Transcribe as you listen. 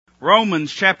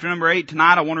Romans chapter number 8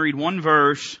 tonight. I want to read one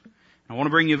verse. I want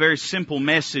to bring you a very simple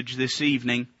message this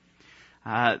evening.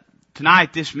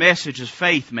 Tonight this message is a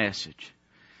faith message.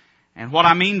 And what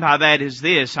I mean by that is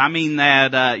this. I mean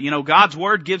that, God's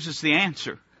Word gives us the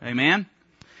answer. Amen?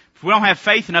 If we don't have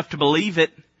faith enough to believe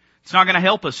it, it's not going to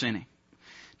help us any.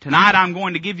 Tonight I'm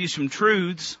going to give you some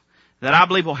truths that I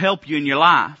believe will help you in your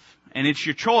life. And it's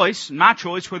your choice, my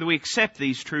choice, whether we accept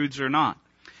these truths or not.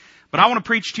 But I want to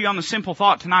preach to you on the simple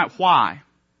thought tonight, why?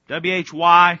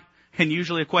 W-H-Y, and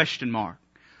usually a question mark.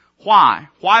 Why?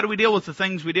 Why do we deal with the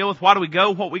things we deal with? Why do we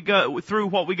go what we go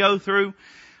through?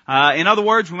 In other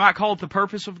words, we might call it the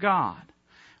purpose of God.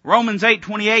 Romans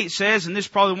 8:28 says, and this is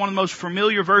probably one of the most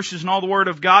familiar verses in all the Word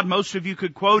of God, most of you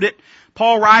could quote it.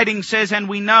 Paul writing says, and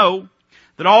we know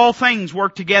that all things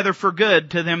work together for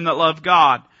good to them that love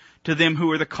God, to them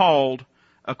who are the called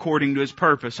according to His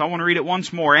purpose. I want to read it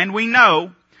once more. And we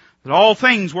know that all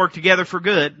things work together for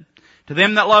good to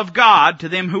them that love God, to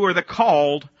them who are the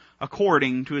called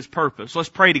according to His purpose. Let's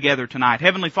pray together tonight.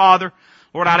 Heavenly Father,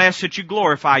 Lord, I'd ask that you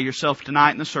glorify yourself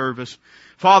tonight in the service.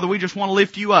 Father, we just want to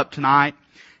lift you up tonight.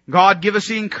 God, give us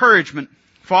the encouragement.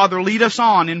 Father, lead us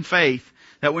on in faith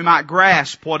that we might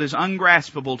grasp what is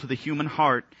ungraspable to the human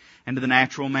heart and to the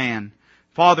natural man.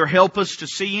 Father, help us to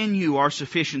see in you our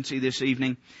sufficiency this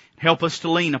evening. Help us to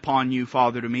lean upon you,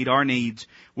 Father, to meet our needs.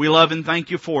 We love and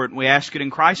thank you for it, and we ask it in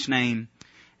Christ's name.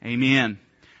 Amen.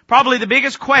 Probably the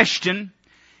biggest question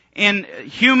in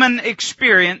human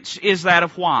experience is that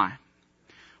of why.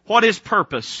 What is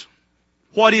purpose?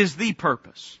 What is the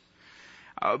purpose?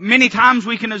 Many times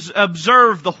we can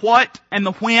observe the what and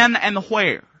the when and the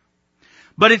where.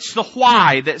 But it's the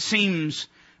why that seems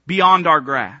beyond our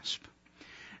grasp.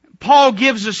 Paul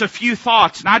gives us a few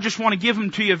thoughts, and I just want to give them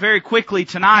to you very quickly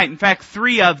tonight. In fact,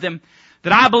 3 of them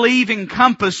that I believe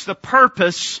encompass the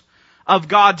purpose of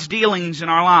God's dealings in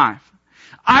our life.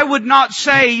 I would not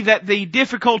say that the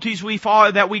difficulties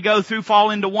that we go through fall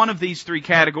into one of these 3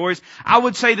 categories. I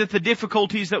would say that the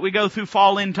difficulties that we go through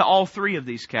fall into all 3 of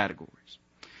these categories.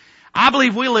 I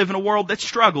believe we live in a world that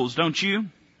struggles, don't you?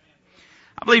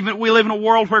 I believe that we live in a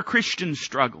world where Christians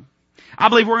struggle. I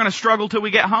believe we're going to struggle till we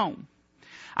get home.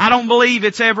 I don't believe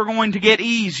it's ever going to get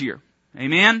easier.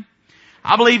 Amen?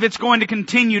 I believe it's going to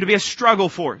continue to be a struggle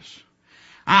for us.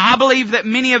 I believe that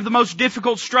many of the most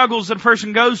difficult struggles that a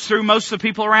person goes through, most of the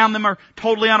people around them are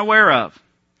totally unaware of.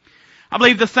 I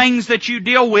believe the things that you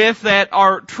deal with that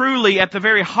are truly at the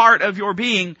very heart of your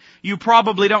being, you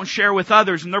probably don't share with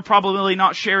others, and they're probably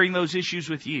not sharing those issues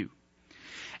with you.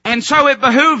 And so it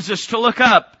behooves us to look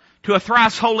up to a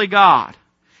thrice holy God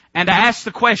and to ask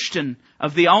the question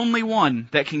of the only one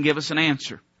that can give us an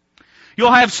answer.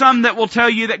 You'll have some that will tell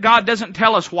you that God doesn't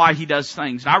tell us why He does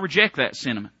things, and I reject that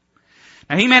sentiment.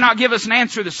 Now, He may not give us an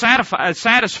answer that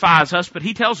satisfies us, but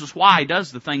He tells us why He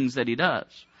does the things that He does.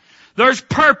 There's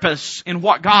purpose in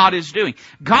what God is doing.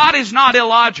 God is not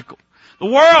illogical. The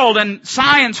world and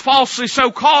science, falsely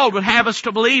so called, would have us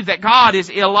to believe that God is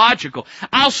illogical.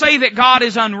 I'll say that God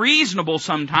is unreasonable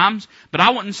sometimes, but I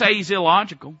wouldn't say He's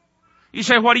illogical. You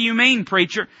say, what do you mean,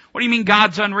 preacher? What do you mean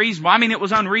God's unreasonable? I mean, it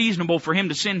was unreasonable for Him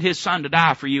to send His Son to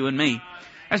die for you and me.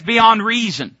 That's beyond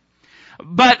reason.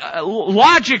 But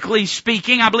logically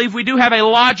speaking, I believe we do have a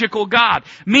logical God,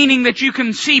 meaning that you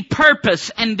can see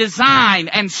purpose and design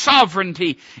and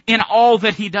sovereignty in all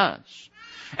that He does.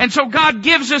 And so God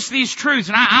gives us these truths,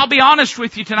 and I'll be honest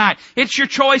with you tonight. It's your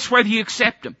choice whether you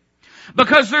accept them.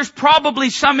 Because there's probably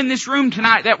some in this room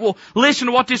tonight that will listen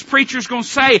to what this preacher's going to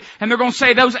say, and they're going to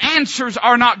say, those answers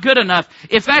are not good enough.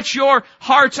 If that's your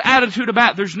heart's attitude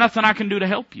about it, there's nothing I can do to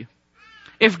help you.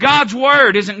 If God's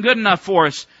Word isn't good enough for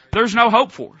us, there's no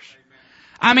hope for us.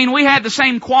 I mean, we had the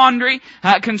same quandary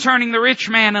concerning the rich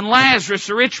man and Lazarus.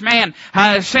 The rich man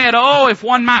said, oh, if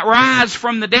one might rise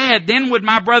from the dead, then would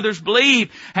my brothers believe.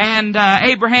 And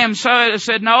Abraham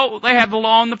said, no, they have the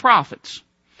law and the prophets.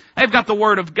 They've got the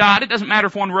Word of God. It doesn't matter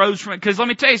if one rose from it. Because let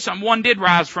me tell you something, one did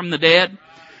rise from the dead.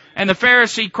 And the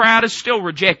Pharisee crowd is still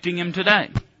rejecting Him today.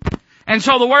 And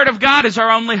so the Word of God is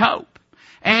our only hope.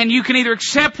 And you can either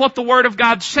accept what the Word of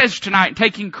God says tonight and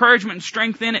take encouragement and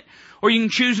strength in it, or you can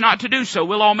choose not to do so.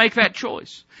 We'll all make that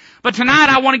choice. But tonight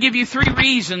I want to give you 3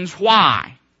 reasons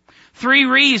why. 3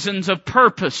 reasons of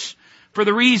purpose for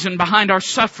the reason behind our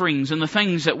sufferings and the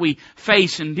things that we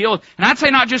face and deal with. And I'd say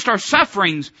not just our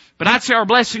sufferings, but I'd say our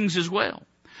blessings as well.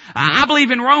 I believe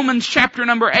in Romans chapter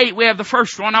number 8, we have the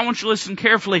first one. I want you to listen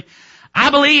carefully. I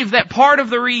believe that part of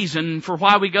the reason for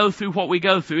why we go through what we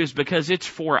go through is because it's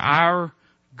for our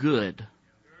good.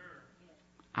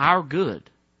 Our good.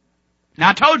 Now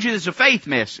I told you this is a faith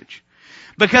message.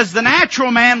 Because the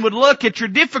natural man would look at your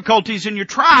difficulties and your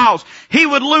trials. He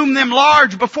would loom them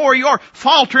large before your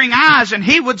faltering eyes, and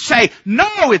he would say,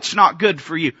 no, it's not good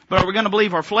for you. But are we going to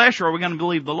believe our flesh, or are we going to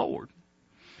believe the Lord?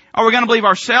 Are we going to believe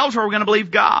ourselves, or are we going to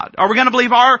believe God? Are we going to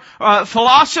believe our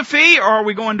philosophy, or are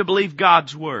we going to believe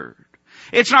God's Word?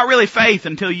 It's not really faith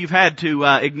until you've had to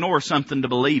ignore something to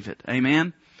believe it.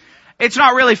 Amen? It's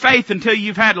not really faith until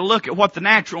you've had to look at what the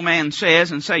natural man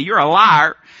says and say, you're a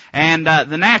liar. And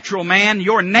the natural man,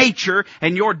 your nature,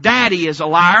 and your daddy is a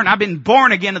liar. And I've been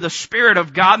born again of the Spirit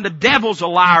of God. And the devil's a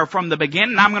liar from the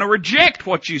beginning. And I'm going to reject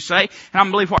what you say. And I'm going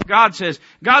to believe what God says.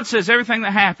 God says everything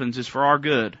that happens is for our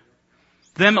good.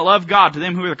 To them that love God, to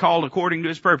them who are called according to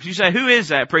His purpose. You say, who is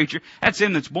that, preacher? That's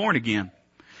him that's born again.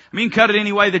 I mean, you can cut it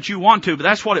any way that you want to, but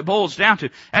that's what it boils down to.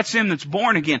 That's him that's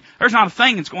born again. There's not a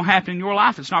thing that's going to happen in your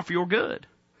life that's not for your good.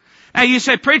 Now you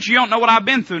say, preacher, you don't know what I've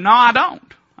been through. No, I don't.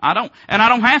 And I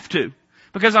don't have to,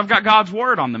 because I've got God's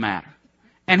Word on the matter.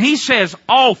 And He says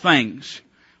all things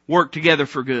work together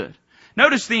for good.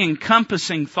 Notice the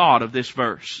encompassing thought of this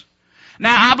verse.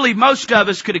 Now, I believe most of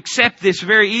us could accept this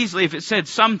very easily if it said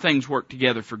some things work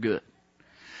together for good.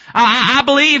 I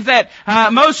believe that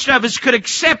most of us could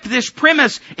accept this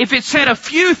premise if it said a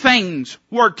few things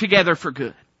work together for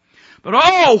good. But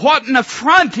oh, what an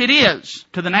affront it is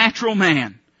to the natural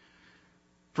man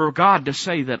for God to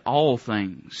say that all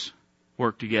things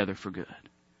work together for good.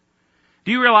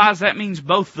 Do you realize that means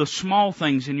both the small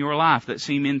things in your life that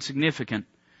seem insignificant,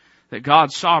 that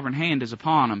God's sovereign hand is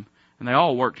upon them, and they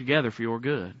all work together for your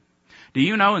good? Do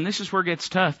you know, and this is where it gets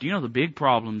tough, do you know the big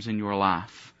problems in your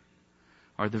life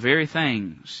are the very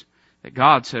things that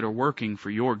God said are working for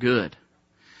your good?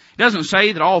 It doesn't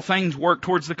say that all things work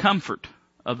towards the comfort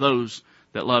of those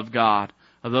that love God,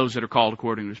 of those that are called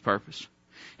according to His purpose.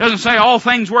 It doesn't say all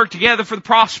things work together for the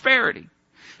prosperity.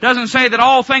 It doesn't say that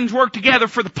all things work together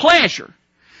for the pleasure.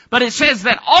 But it says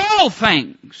that all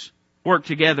things work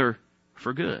together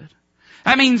for good.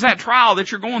 That means that trial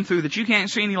that you're going through, that you can't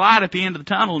see any light at the end of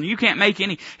the tunnel, and you can't make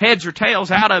any heads or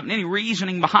tails out of it, and any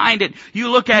reasoning behind it.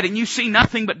 You look at it and you see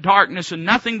nothing but darkness and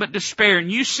nothing but despair,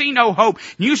 and you see no hope,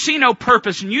 and you see no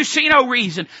purpose, and you see no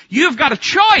reason. You've got a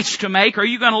choice to make. Are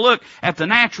you going to look at the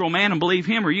natural man and believe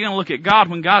him, or are you going to look at God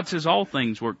when God says all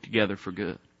things work together for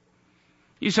good?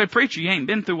 You say, preacher, you ain't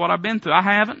been through what I've been through. I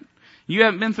haven't. You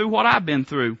haven't been through what I've been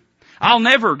through. I'll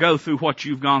never go through what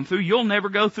you've gone through. You'll never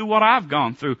go through what I've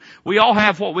gone through. We all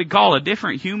have what we call a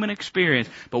different human experience.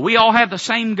 But we all have the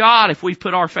same God if we've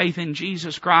put our faith in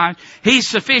Jesus Christ. He's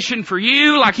sufficient for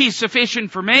you like He's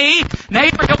sufficient for me.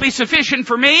 Neighbor, He'll be sufficient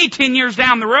for me 10 years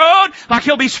down the road like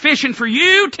He'll be sufficient for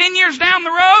you 10 years down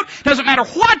the road. Doesn't matter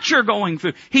what you're going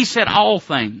through. He said all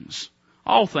things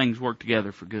work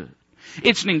together for good.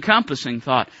 It's an encompassing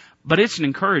thought, but it's an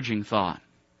encouraging thought.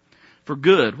 For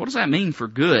good. What does that mean for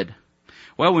good?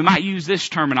 Well, we might use this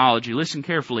terminology. Listen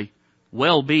carefully.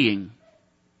 Well-being.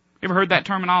 Ever heard that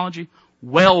terminology?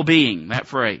 Well-being, that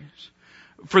phrase.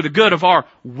 For the good of our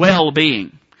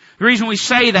well-being. The reason we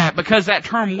say that, because that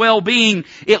term well-being,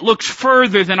 it looks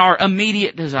further than our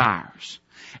immediate desires.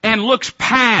 And looks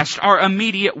past our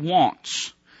immediate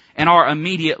wants and our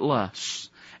immediate lusts.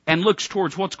 And looks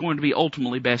towards what's going to be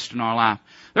ultimately best in our life.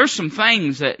 There's some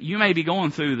things that you may be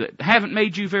going through that haven't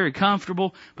made you very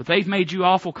comfortable, but they've made you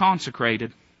awful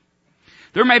consecrated.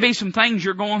 There may be some things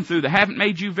you're going through that haven't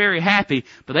made you very happy,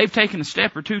 but they've taken a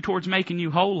step or two towards making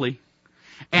you holy.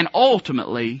 And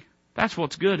ultimately, that's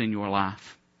what's good in your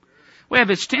life. We have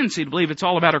this tendency to believe it's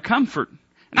all about our comfort.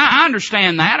 And I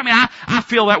understand that. I mean, I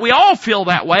feel that. We all feel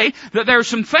that way. That there are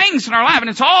some things in our life, and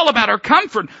it's all about our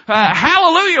comfort.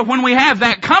 Hallelujah when we have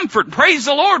that comfort. Praise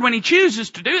the Lord when He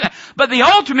chooses to do that. But the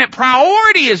ultimate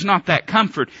priority is not that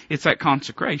comfort. It's that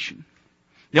consecration.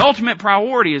 The ultimate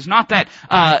priority is not that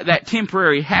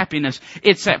temporary happiness.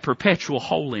 It's that perpetual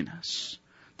holiness.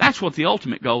 That's what the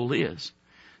ultimate goal is.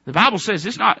 The Bible says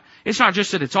it's not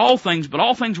just that it's all things, but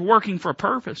all things are working for a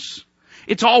purpose.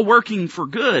 It's all working for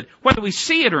good, whether we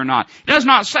see it or not. It does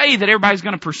not say that everybody's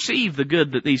going to perceive the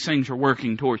good that these things are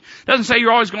working towards. It doesn't say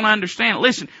you're always going to understand it.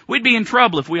 Listen, we'd be in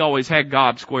trouble if we always had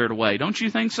God squared away. Don't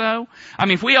you think so? I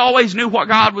mean, if we always knew what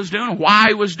God was doing, why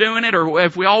He was doing it, or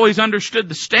if we always understood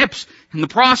the steps in the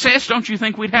process, don't you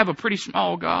think we'd have a pretty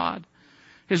small God?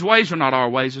 His ways are not our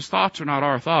ways. His thoughts are not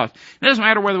our thoughts. It doesn't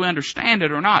matter whether we understand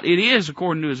it or not. It is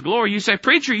according to His glory. You say,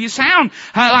 preacher, you sound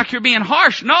like you're being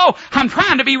harsh. No, I'm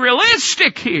trying to be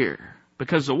realistic here.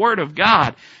 Because the Word of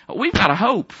God, we've got a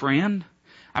hope, friend.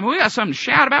 I mean, we got something to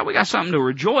shout about. We got something to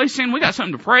rejoice in. We got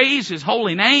something to praise His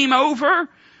holy name over.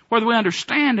 Whether we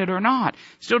understand it or not,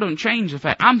 still doesn't change the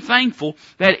fact. I'm thankful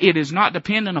that it is not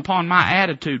dependent upon my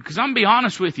attitude. Because I'm going to be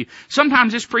honest with you,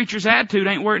 sometimes this preacher's attitude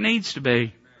ain't where it needs to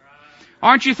be.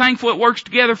 Aren't you thankful it works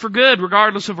together for good,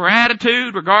 regardless of our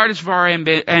attitude, regardless of our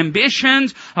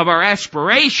ambitions, of our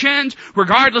aspirations,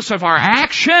 regardless of our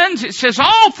actions? It says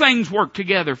all things work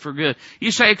together for good.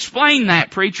 You say, explain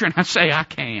that, preacher, and I say, I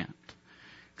can't.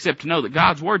 Except to know that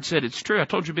God's Word said it's true. I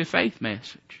told you it'd be a faith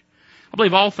message. I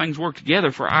believe all things work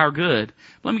together for our good.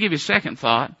 Let me give you a second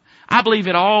thought. I believe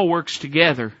it all works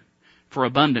together for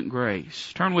abundant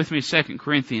grace. Turn with me to 2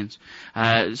 Corinthians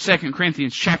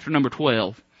chapter number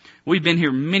 12. We've been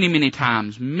here many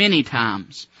times.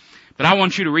 But I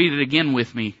want you to read it again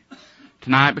with me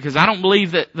tonight, because I don't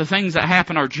believe that the things that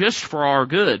happen are just for our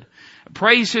good.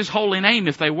 Praise His holy name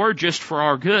if they were just for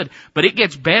our good, but it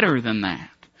gets better than that.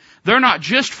 They're not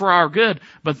just for our good,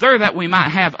 but they're that we might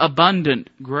have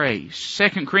abundant grace.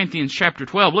 2 Corinthians chapter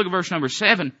 12, look at verse number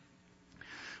 7.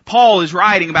 Paul is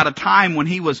writing about a time when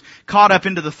he was caught up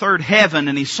into the third heaven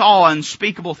and he saw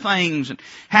unspeakable things and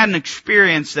had an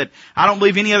experience that I don't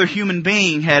believe any other human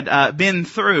being had been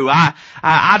through.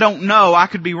 I don't know. I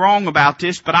could be wrong about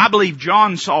this, but I believe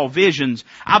John saw visions.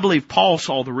 I believe Paul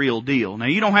saw the real deal. Now,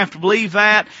 you don't have to believe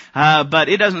that, but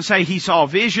it doesn't say he saw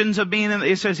visions of being in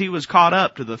it. It says he was caught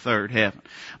up to the third heaven.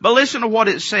 But listen to what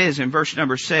it says in verse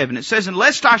number 7. It says, "And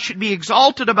lest I should be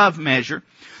exalted above measure,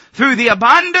 through the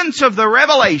abundance of the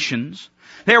revelations,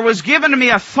 there was given to me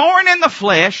a thorn in the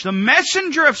flesh, the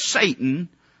messenger of Satan,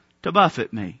 to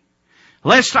buffet me,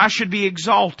 lest I should be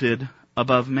exalted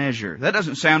above measure." That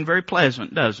doesn't sound very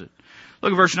pleasant, does it?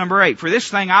 Look at verse number 8. "For this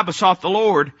thing I besought the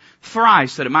Lord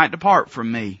thrice, that it might depart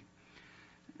from me."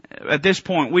 At this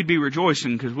point, we'd be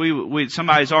rejoicing because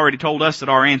somebody's already told us that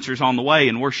our answer's on the way,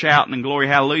 and we're shouting and glory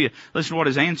hallelujah. Listen to what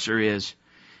his answer is.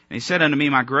 "And he said unto me,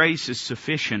 My grace is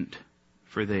sufficient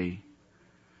for thee,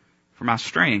 for my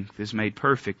strength is made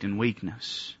perfect in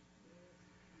weakness."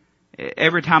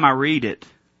 Every time I read it,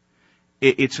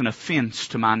 it's an offense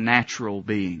to my natural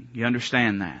being. You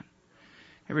understand that?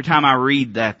 Every time I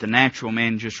read that, the natural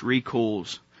man just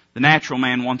recoils. The natural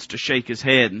man wants to shake his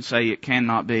head and say it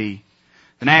cannot be.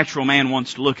 The natural man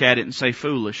wants to look at it and say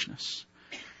foolishness.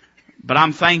 But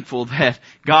I'm thankful that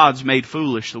God's made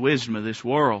foolish the wisdom of this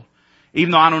world.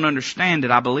 Even though I don't understand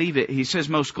it, I believe it. He says,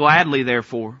 "Most gladly,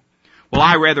 therefore, will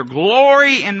I rather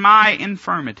glory in my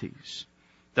infirmities,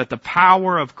 that the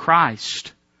power of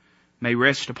Christ may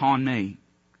rest upon me.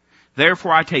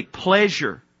 Therefore I take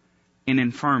pleasure in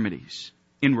infirmities,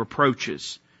 in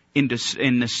reproaches, in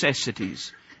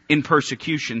necessities, in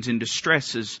persecutions, in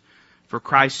distresses, for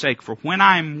Christ's sake. For when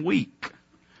I am weak,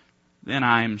 then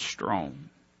I am strong."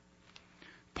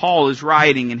 Paul is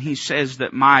writing and he says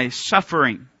that my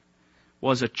suffering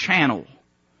was a channel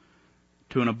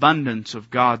to an abundance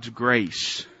of God's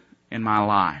grace in my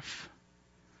life.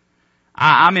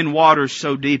 I'm in waters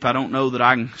so deep I don't know that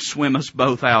I can swim us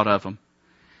both out of them.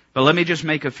 But let me just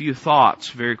make a few thoughts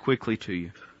very quickly to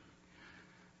you.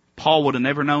 Paul would have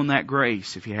never known that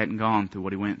grace if he hadn't gone through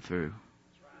what he went through.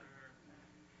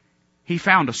 He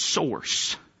found a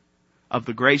source of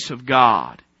the grace of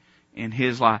God in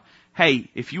his life. Hey,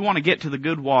 if you want to get to the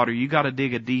good water, you got to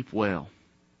dig a deep well.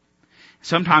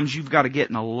 Sometimes you've got to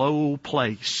get in a low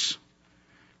place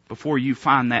before you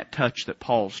find that touch that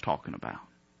Paul's talking about.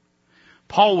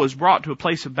 Paul was brought to a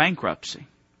place of bankruptcy.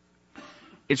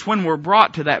 It's when we're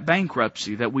brought to that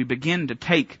bankruptcy that we begin to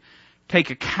take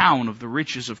account of the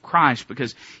riches of Christ,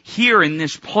 because here in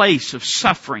this place of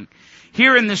suffering,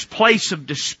 here in this place of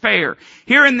despair,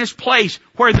 here in this place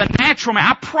where the natural man,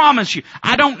 I promise you,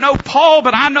 I don't know Paul,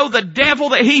 but I know the devil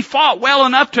that he fought well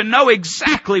enough to know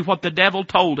exactly what the devil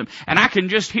told him. And I can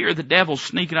just hear the devil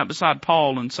sneaking up beside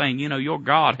Paul and saying, you know, your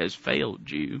God has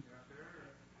failed you.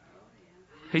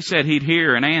 He said he'd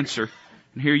hear and answer,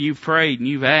 and here you've prayed and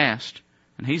you've asked,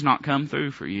 and he's not come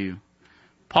through for you.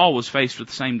 Paul was faced with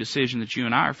the same decision that you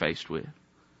and I are faced with.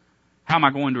 How am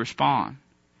I going to respond?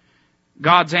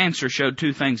 God's answer showed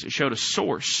two things. It showed a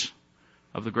source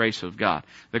of the grace of God.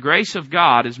 The grace of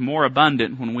God is more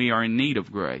abundant when we are in need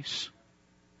of grace.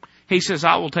 He says,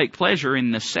 I will take pleasure in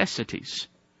necessities.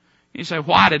 You say,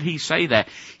 why did he say that?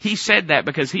 He said that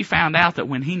because he found out that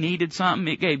when he needed something,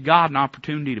 it gave God an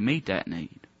opportunity to meet that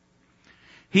need.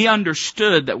 He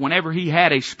understood that whenever he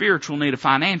had a spiritual need, a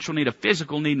financial need, a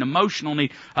physical need, an emotional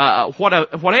need,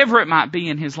 whatever it might be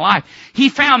in his life, he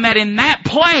found that in that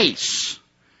place,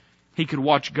 he could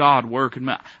watch God work. And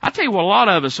I tell you what, a lot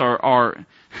of us are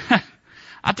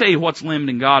I tell you what's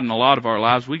limiting God in a lot of our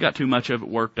lives. We got too much of it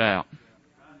worked out.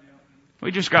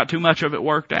 We just got too much of it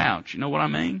worked out. You know what I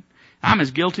mean? I'm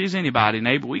as guilty as anybody,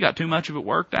 neighbor. We got too much of it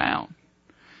worked out.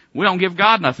 We don't give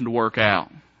God nothing to work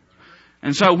out.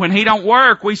 And so when He don't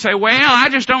work, we say, well, I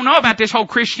just don't know about this whole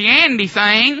Christianity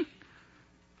thing.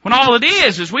 When all it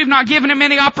is we've not given Him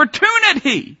any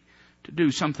opportunity to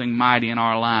do something mighty in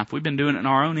our life. We've been doing it in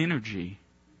our own energy.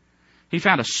 He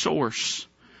found a source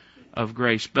of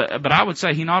grace. But I would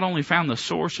say He not only found the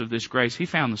source of this grace, He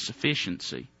found the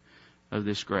sufficiency of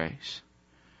this grace.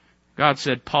 God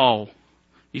said, Paul,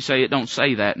 you say it don't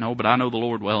say that. No, but I know the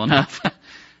Lord well enough. I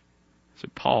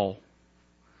said, Paul,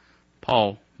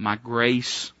 my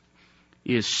grace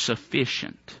is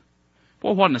sufficient.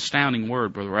 Boy, what an astounding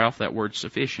word, Brother Ralph, that word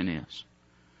sufficient is.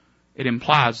 It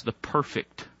implies the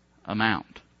perfect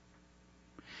amount.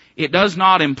 It does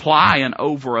not imply an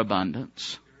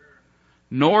overabundance,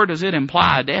 nor does it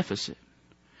imply a deficit,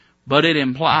 but it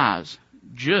implies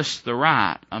just the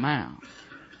right amount.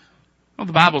 Well,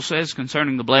 the Bible says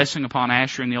concerning the blessing upon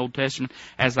Asher in the Old Testament,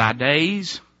 as thy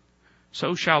days,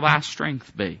 so shall thy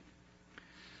strength be.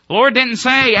 The Lord didn't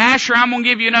say, Asher, I'm going to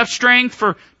give you enough strength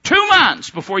for 2 months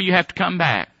before you have to come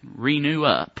back. Renew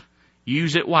up.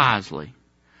 Use it wisely.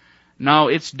 No,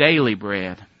 it's daily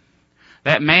bread.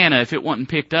 That manna, if it wasn't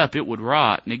picked up, it would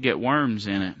rot and it'd get worms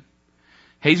in it.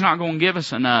 He's not going to give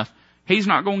us enough. He's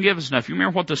not going to give us enough. You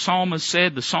remember what the psalmist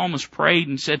said? The psalmist prayed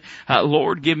and said,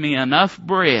 Lord, give me enough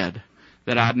bread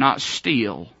that I'd not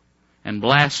steal and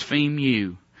blaspheme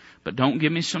you. But don't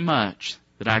give me so much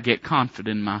that I get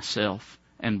confident in myself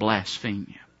and blaspheme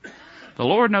you. The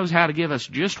Lord knows how to give us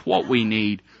just what we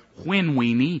need when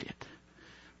we need it.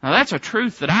 Now that's a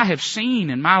truth that I have seen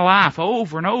in my life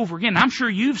over and over again. I'm sure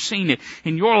you've seen it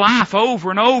in your life over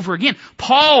and over again.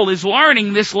 Paul is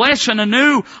learning this lesson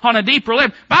anew on a deeper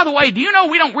level. By the way, do you know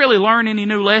we don't really learn any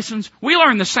new lessons? We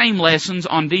learn the same lessons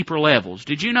on deeper levels.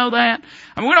 Did you know that?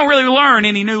 I mean, we don't really learn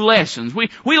any new lessons. We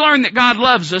learn that God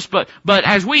loves us, but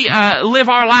as we live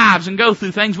our lives and go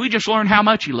through things, we just learn how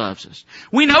much He loves us.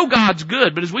 We know God's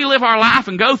good, but as we live our life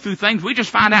and go through things, we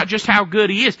just find out just how good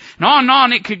He is. And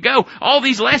on it could go. All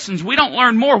these lessons, we don't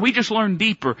learn more, we just learn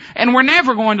deeper. And we're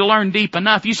never going to learn deep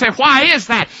enough. You say, why is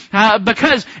that?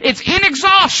 Because it's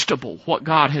inexhaustible what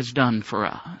God has done for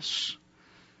us.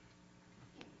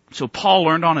 So Paul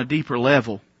learned on a deeper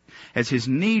level. As his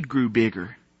need grew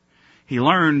bigger, he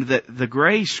learned that the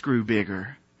grace grew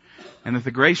bigger and that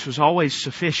the grace was always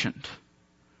sufficient.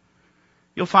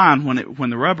 You'll find when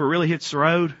the rubber really hits the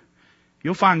road,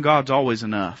 you'll find God's always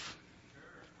enough.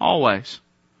 Always.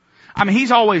 I mean,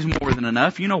 He's always more than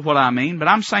enough. You know what I mean. But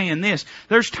I'm saying this.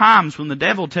 There's times when the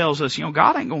devil tells us,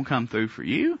 God ain't going to come through for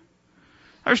you.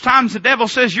 There's times the devil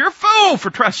says, you're a fool for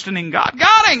trusting in God.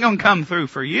 God ain't going to come through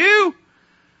for you.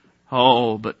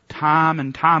 Oh, but time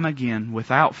and time again,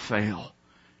 without fail,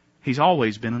 He's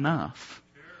always been enough.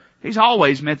 He's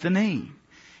always met the need.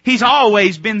 He's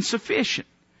always been sufficient.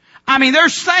 I mean,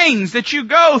 there's things that you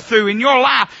go through in your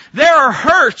life. There are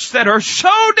hurts that are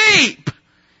so deep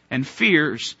and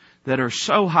fears that are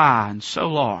so high and so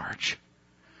large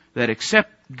that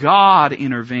except God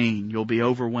intervene, you'll be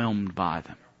overwhelmed by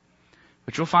them.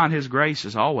 But you'll find His grace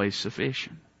is always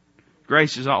sufficient.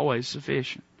 Grace is always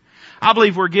sufficient. I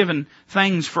believe we're given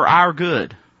things for our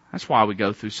good. That's why we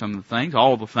go through some of the things,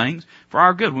 all the things, for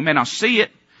our good. We may not see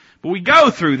it, but we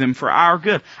go through them for our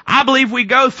good. I believe we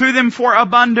go through them for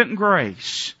abundant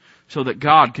grace, so that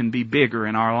God can be bigger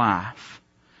in our life.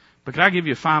 But could I give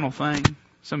you a final thing?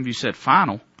 Some of you said,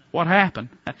 final? What happened?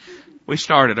 We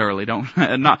started early,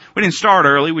 we didn't start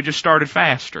early, we just started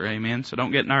faster, amen? So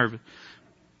don't get nervous.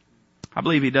 I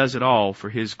believe He does it all for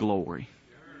His glory.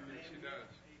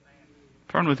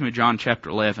 Turn with me to John chapter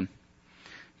 11.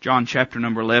 John chapter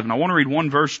number 11. I want to read one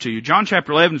verse to you. John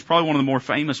chapter 11 is probably one of the more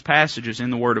famous passages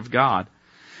in the Word of God.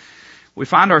 We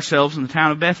find ourselves in the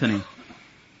town of Bethany.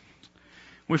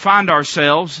 We find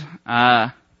ourselves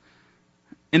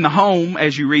in the home,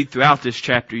 as you read throughout this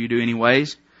chapter, you do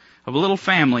anyways, of a little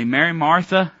family, Mary,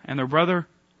 Martha, and their brother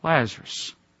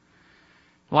Lazarus.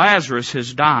 Lazarus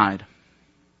has died.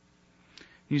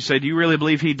 You say, do you really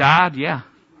believe he died? Yeah,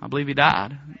 I believe he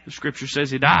died. The Scripture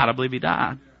says he died. I believe he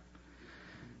died.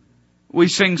 We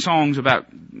sing songs about,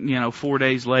 4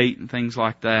 days late and things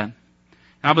like that. And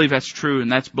I believe that's true,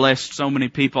 and that's blessed so many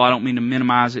people. I don't mean to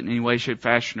minimize it in any way, shape,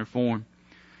 fashion, or form.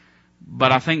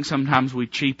 But I think sometimes we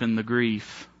cheapen the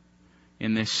grief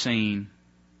in this scene.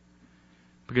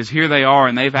 Because here they are,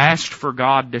 and they've asked for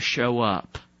God to show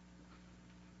up.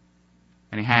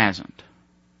 And He hasn't.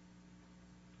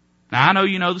 Now, I know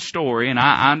you know the story, and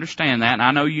I understand that, and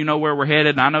I know you know where we're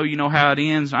headed, and I know you know how it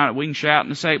ends. We can shout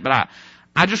in a sec, but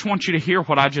I just want you to hear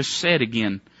what I just said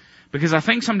again. Because I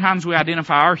think sometimes we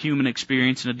identify our human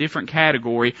experience in a different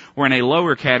category or in a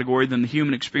lower category than the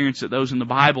human experience that those in the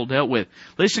Bible dealt with.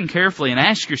 Listen carefully and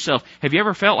ask yourself, have you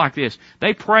ever felt like this?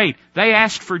 They prayed, they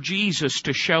asked for Jesus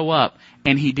to show up,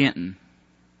 and He didn't.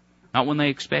 Not when they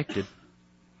expected.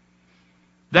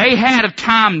 They had a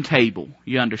timetable,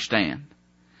 you understand.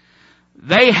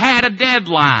 They had a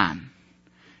deadline.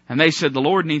 And they said, the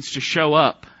Lord needs to show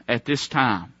up at this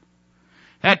time.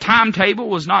 That timetable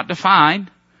was not defined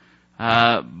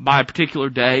by a particular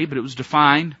day, but it was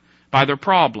defined by their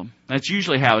problem. That's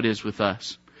usually how it is with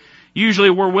us. Usually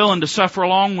we're willing to suffer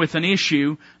along with an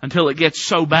issue until it gets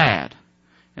so bad.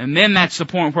 And then that's the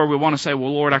point where we want to say,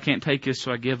 well, Lord, I can't take this,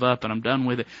 so I give up and I'm done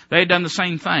with it. They had done the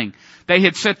same thing. They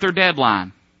had set their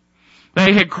deadline.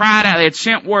 They had cried out, they had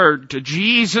sent word to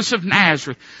Jesus of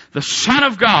Nazareth, the Son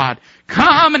of God,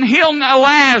 come and heal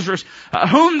Lazarus,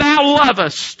 whom thou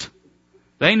lovest.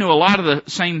 They knew a lot of the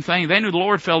same thing. They knew the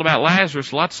Lord felt about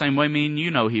Lazarus a lot the same way me and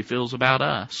you know He feels about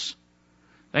us.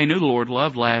 They knew the Lord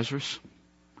loved Lazarus.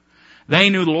 They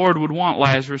knew the Lord would want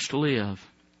Lazarus to live.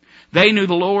 They knew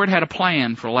the Lord had a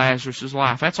plan for Lazarus'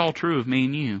 life. That's all true of me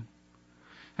and you.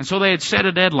 And so they had set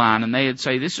a deadline and they had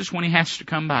say, this is when He has to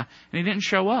come by. And He didn't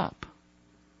show up.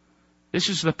 This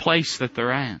is the place that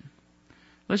they're at.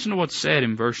 Listen to what's said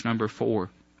in verse number 4.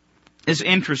 This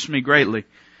interests me greatly.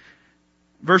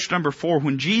 Verse number 4,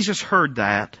 when Jesus heard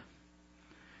that,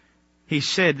 He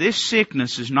said, this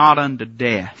sickness is not unto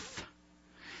death.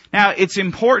 Now, it's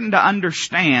important to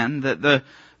understand that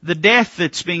the death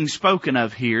that's being spoken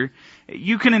of here,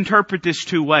 you can interpret this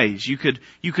two ways. You could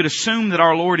assume that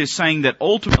our Lord is saying that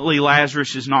ultimately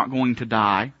Lazarus is not going to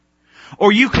die. Or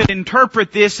you could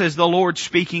interpret this as the Lord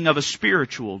speaking of a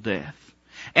spiritual death.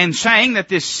 And saying that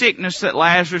this sickness that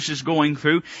Lazarus is going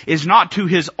through is not to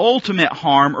his ultimate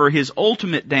harm or his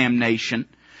ultimate damnation.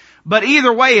 But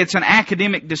either way, it's an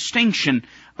academic distinction.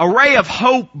 A ray of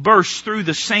hope bursts through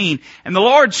the scene. And the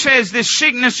Lord says this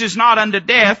sickness is not unto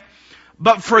death,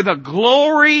 but for the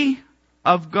glory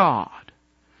of God,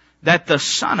 that the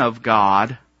Son of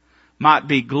God might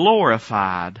be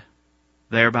glorified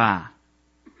thereby.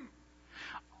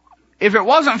 If it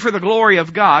wasn't for the glory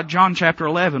of God, John chapter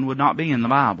 11 would not be in the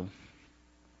Bible.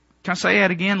 Can I say that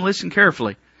again? Listen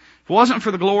carefully. If it wasn't for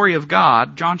the glory of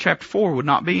God, John chapter 4 would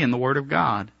not be in the Word of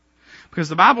God. Because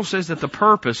the Bible says that the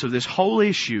purpose of this whole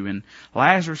issue in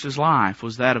Lazarus' life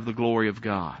was that of the glory of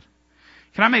God.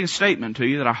 Can I make a statement to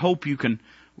you that I hope you can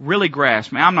really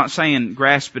grasp? I'm not saying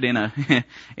grasp it in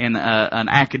an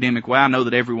academic way. I know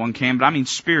that everyone can, but I mean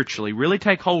spiritually. Really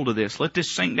take hold of this. Let this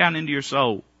sink down into your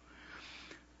soul.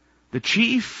 The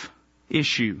chief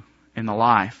issue in the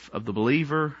life of the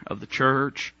believer, of the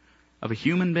church, of a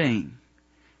human being,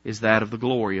 is that of the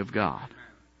glory of God.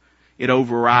 It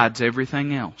overrides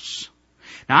everything else.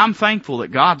 Now, I'm thankful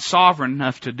that God's sovereign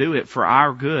enough to do it for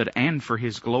our good and for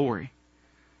His glory.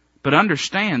 But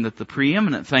understand that the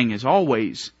preeminent thing is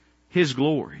always His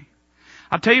glory.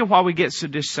 I'll tell you why we get so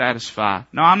dissatisfied.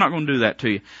 No, I'm not going to do that to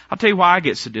you. I'll tell you why I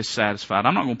get so dissatisfied.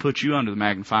 I'm not going to put you under the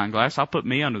magnifying glass. I'll put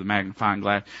me under the magnifying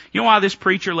glass. You know why this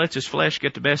preacher lets his flesh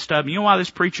get the best of him? You know why this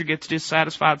preacher gets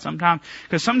dissatisfied sometimes?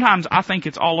 Because sometimes I think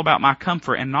it's all about my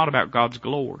comfort and not about God's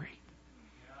glory.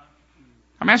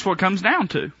 I mean, that's what it comes down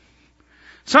to.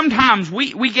 Sometimes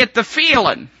we get the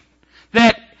feeling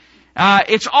that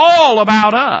it's all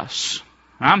about us.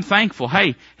 I'm thankful.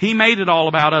 Hey, He made it all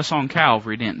about us on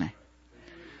Calvary, didn't He?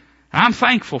 I'm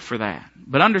thankful for that.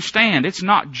 But understand, it's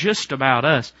not just about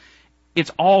us.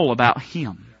 It's all about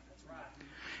Him.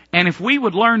 And if we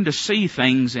would learn to see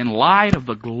things in light of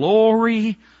the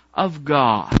glory of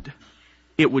God,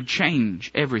 it would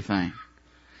change everything.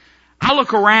 I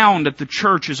look around at the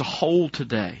church as a whole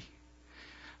today.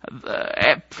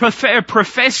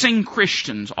 Professing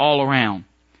Christians all around.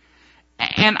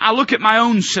 And I look at my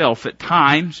own self at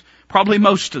times, probably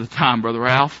most of the time, Brother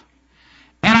Ralph,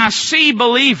 and I see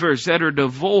believers that are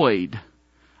devoid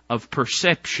of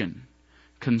perception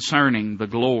concerning the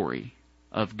glory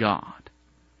of God.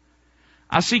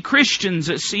 I see Christians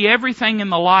that see everything in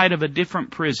the light of a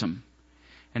different prism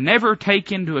and never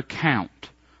take into account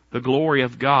the glory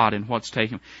of God in what's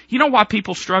taken. You know why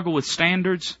people struggle with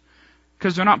standards?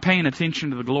 Because they're not paying attention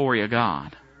to the glory of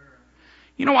God.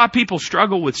 You know why people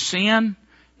struggle with sin?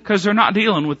 Because they're not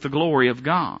dealing with the glory of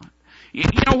God. You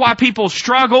know why people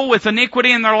struggle with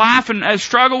iniquity in their life and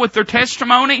struggle with their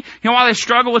testimony? You know why they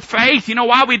struggle with faith? You know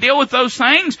why we deal with those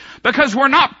things? Because we're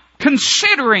not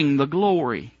considering the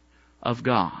glory of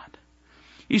God.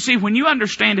 You see, when you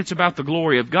understand it's about the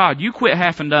glory of God, you quit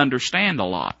having to understand a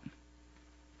lot.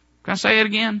 Can I say it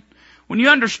again? When you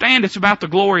understand it's about the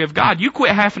glory of God, you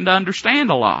quit having to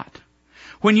understand a lot.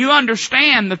 When you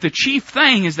understand that the chief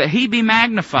thing is that He be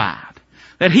magnified,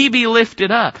 that He be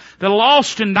lifted up, that a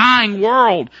lost and dying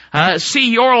world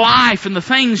see your life and the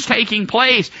things taking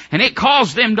place, and it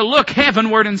caused them to look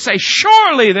heavenward and say,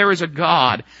 surely there is a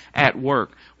God at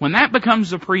work. When that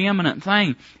becomes the preeminent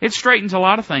thing, it straightens a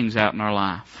lot of things out in our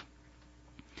life.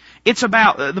 It's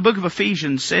about, the book of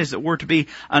Ephesians says that we're to be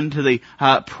unto the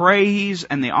praise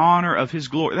and the honor of His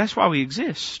glory. That's why we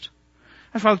exist.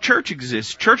 That's why the church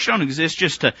exists. Church don't exist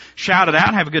just to shout it out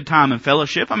and have a good time in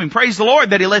fellowship. I mean, praise the Lord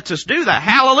that He lets us do that.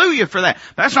 Hallelujah for that.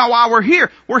 That's not why we're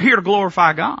here. We're here to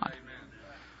glorify God.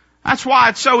 That's why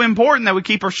it's so important that we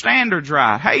keep our standards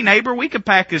right. Hey neighbor, we could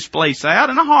pack this place out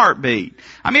in a heartbeat.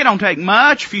 I mean, it don't take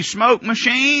much. A few smoke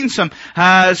machines, some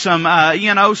lasers,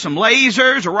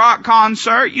 a rock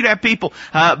concert. You'd have people,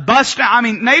 bust out. I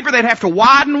mean, neighbor, they'd have to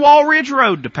widen Wall Ridge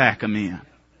Road to pack them in.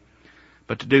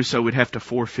 But to do so, we'd have to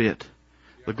forfeit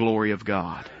the glory of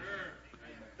God.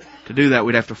 To do that,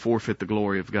 we'd have to forfeit the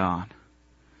glory of God.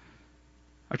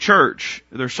 A church,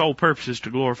 their sole purpose is to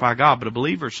glorify God, but a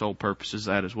believer's sole purpose is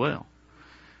that as well.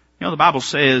 You know, the Bible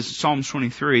says, Psalms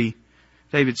 23,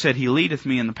 David said, He leadeth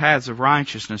me in the paths of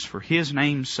righteousness for His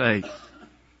name's sake.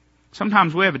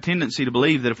 Sometimes we have a tendency to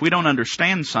believe that if we don't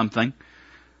understand something,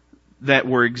 that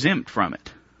we're exempt from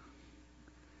it.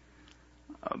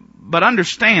 But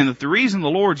understand that the reason the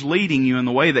Lord's leading you in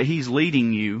the way that He's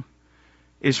leading you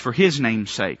is for His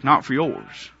name's sake, not for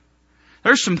yours.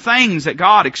 There's some things that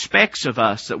God expects of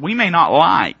us that we may not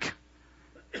like.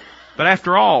 But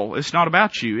after all, it's not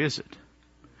about you, is it?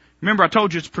 Remember, I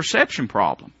told you it's a perception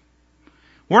problem.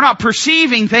 We're not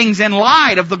perceiving things in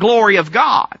light of the glory of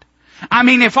God. I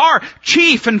mean, if our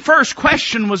chief and first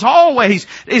question was always,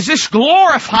 is this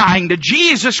glorifying to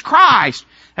Jesus Christ?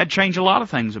 That'd change a lot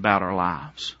of things about our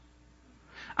lives.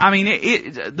 I mean,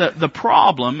 the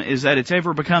problem is that it's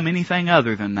ever become anything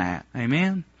other than that.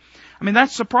 Amen? I mean,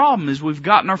 that's the problem, is we've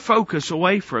gotten our focus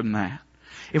away from that.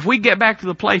 If we get back to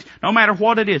the place, no matter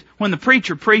what it is, when the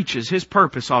preacher preaches, his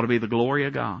purpose ought to be the glory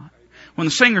of God. When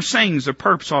the singer sings, their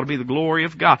purpose ought to be the glory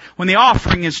of God. When the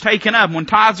offering is taken up, when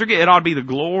tithes are given, it ought to be the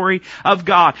glory of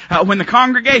God. When the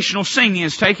congregational singing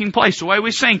is taking place, the way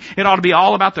we sing, it ought to be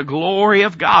all about the glory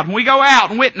of God. When we go out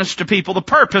and witness to people, the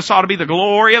purpose ought to be the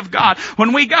glory of God.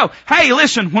 When we go, hey,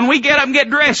 listen, when we get up and get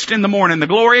dressed in the morning, the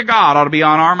glory of God ought to be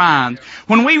on our minds.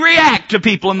 When we react to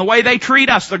people in the way they treat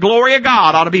us, the glory of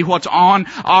God ought to be what's on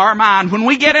our mind. When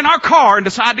we get in our car and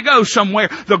decide to go somewhere,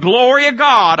 the glory of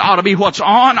God ought to be what's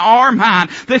on our mind.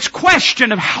 This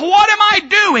question of what am I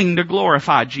doing to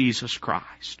glorify Jesus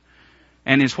Christ?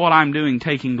 And is what I'm doing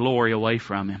taking glory away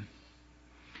from Him?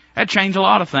 That changed a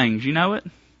lot of things, you know it?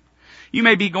 You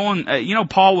may be going,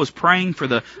 Paul was praying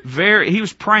he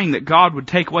was praying that God would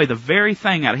take away the very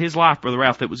thing out of his life, Brother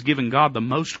Ralph, that was giving God the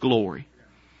most glory.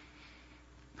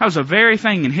 That was the very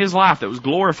thing in his life that was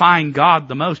glorifying God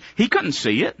the most. He couldn't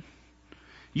see it.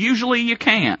 Usually you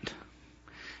can't.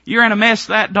 You're in a mess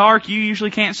that dark, you usually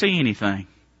can't see anything.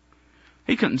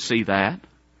 He couldn't see that.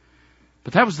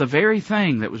 But that was the very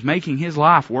thing that was making his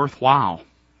life worthwhile.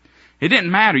 It didn't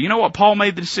matter. You know what Paul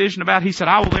made the decision about? He said,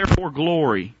 I will therefore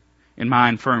glory in my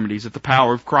infirmities, that the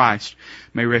power of Christ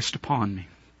may rest upon me.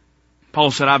 Paul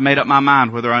said, I've made up my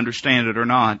mind, whether I understand it or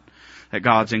not, that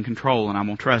God's in control, and I'm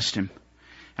going to trust Him,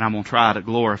 and I'm going to try to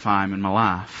glorify Him in my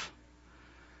life.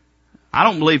 I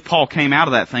don't believe Paul came out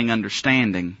of that thing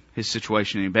understanding his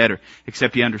situation any better,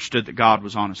 except he understood that God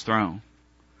was on His throne.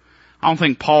 I don't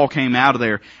think Paul came out of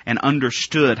there and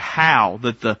understood how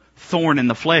that the thorn in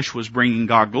the flesh was bringing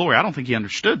God glory. I don't think he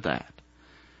understood that.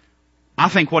 I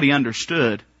think what he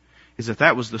understood is that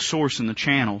that was the source and the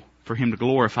channel for him to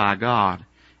glorify God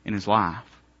in his life.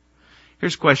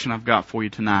 Here's a question I've got for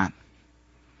you tonight.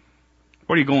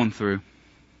 What are you going through?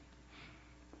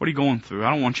 What are you going through? I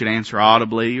don't want you to answer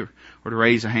audibly or to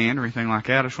raise a hand or anything like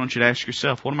that. I just want you to ask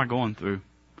yourself, what am I going through?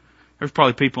 There's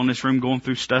probably people in this room going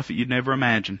through stuff that you'd never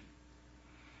imagine.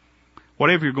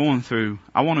 Whatever you're going through,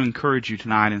 I want to encourage you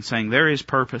tonight in saying there is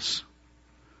purpose.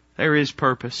 There is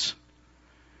purpose.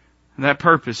 And that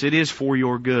purpose, it is for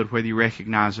your good, whether you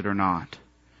recognize it or not.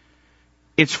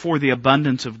 It's for the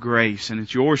abundance of grace, and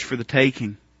it's yours for the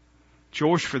taking. It's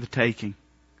yours for the taking.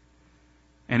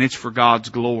 And it's for God's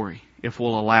glory, if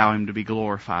we'll allow Him to be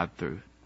glorified through it.